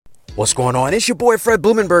What's going on? It's your boy Fred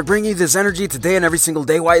Blumenberg bringing you this energy today and every single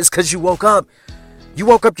day. Why? It's because you woke up. You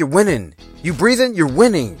woke up, you're winning. You breathing, you're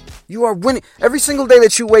winning. You are winning. Every single day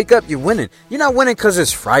that you wake up, you're winning. You're not winning because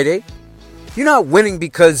it's Friday. You're not winning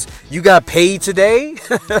because you got paid today.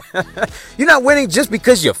 You're not winning just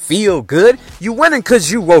because you feel good. You're winning because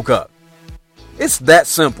you woke up. It's that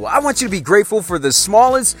simple. I want you to be grateful for the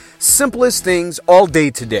smallest, simplest things all day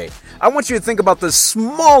today. I want you to think about the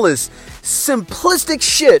smallest, simplistic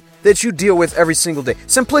shit that you deal with every single day.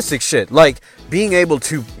 Simplistic shit, like being able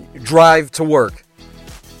to drive to work,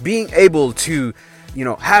 being able to,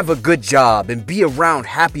 have a good job and be around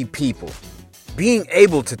happy people, being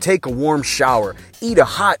able to take a warm shower, eat a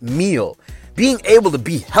hot meal, being able to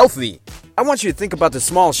be healthy. I want you to think about the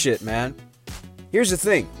small shit, man. Here's the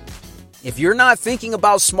thing. If you're not thinking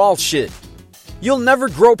about small shit, you'll never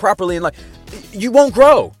grow properly in life. You won't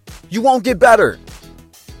grow. You won't get better.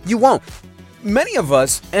 You won't. Many of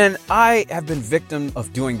us, and I have been victim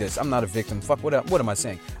of doing this. I'm not a victim. Fuck, what am I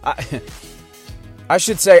saying? I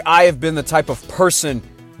should say I have been the type of person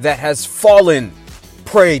that has fallen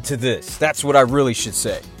prey to this. That's what I really should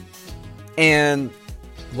say. And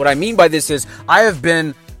what I mean by this is I have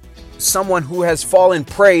been someone who has fallen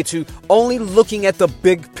prey to only looking at the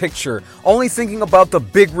big picture, only thinking about the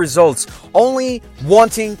big results, only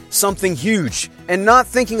wanting something huge, and not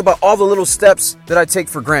thinking about all the little steps that I take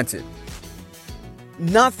for granted.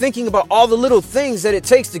 Not thinking about all the little things that it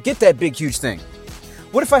takes to get that big, huge thing.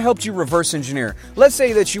 What if I helped you reverse engineer? Let's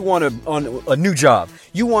say that you want a new job.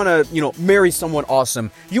 You want to, marry someone awesome.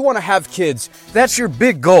 You want to have kids. That's your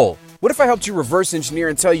big goal. What if I helped you reverse engineer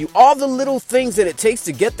and tell you all the little things that it takes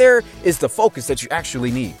to get there is the focus that you actually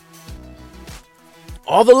need?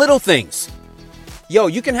 All the little things. Yo,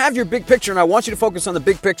 you can have your big picture, and I want you to focus on the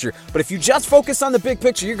big picture. But if you just focus on the big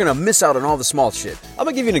picture, you're going to miss out on all the small shit. I'm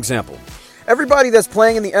going to give you an example. Everybody that's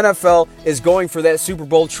playing in the NFL is going for that Super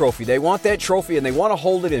Bowl trophy. They want that trophy, and they want to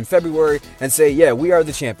hold it in February and say, yeah, we are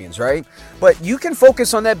the champions, right? But you can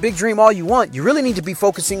focus on that big dream all you want. You really need to be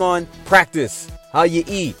focusing on practice, how you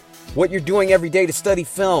eat, what you're doing every day to study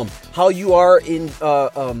film, how you are in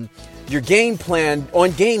your game plan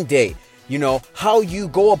on game day, how you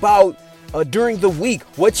go about during the week,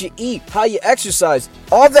 what you eat, how you exercise,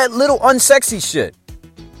 all that little unsexy shit.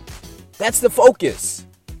 That's the focus.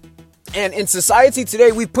 And in society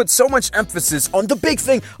today, we've put so much emphasis on the big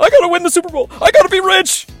thing. I gotta win the Super Bowl. I gotta be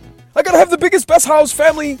rich. I gotta have the biggest, best house,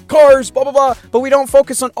 family, cars, blah, blah, blah. But we don't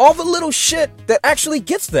focus on all the little shit that actually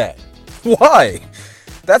gets that. Why?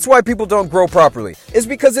 That's why people don't grow properly. It's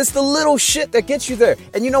because it's the little shit that gets you there.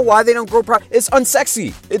 And you know why they don't grow properly? It's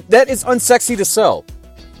unsexy. That is unsexy to sell.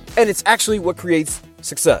 And it's actually what creates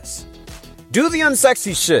success. Do the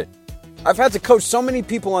unsexy shit. I've had to coach so many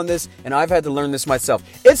people on this, and I've had to learn this myself.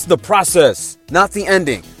 It's the process, not the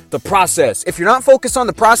ending. The process. If you're not focused on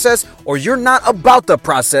the process, or you're not about the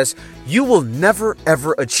process, you will never,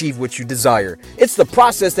 ever achieve what you desire. It's the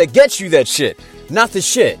process that gets you that shit, not the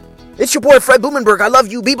shit. It's your boy Fred Blumenberg. I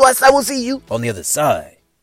love you. Be blessed. I will see you on the other side.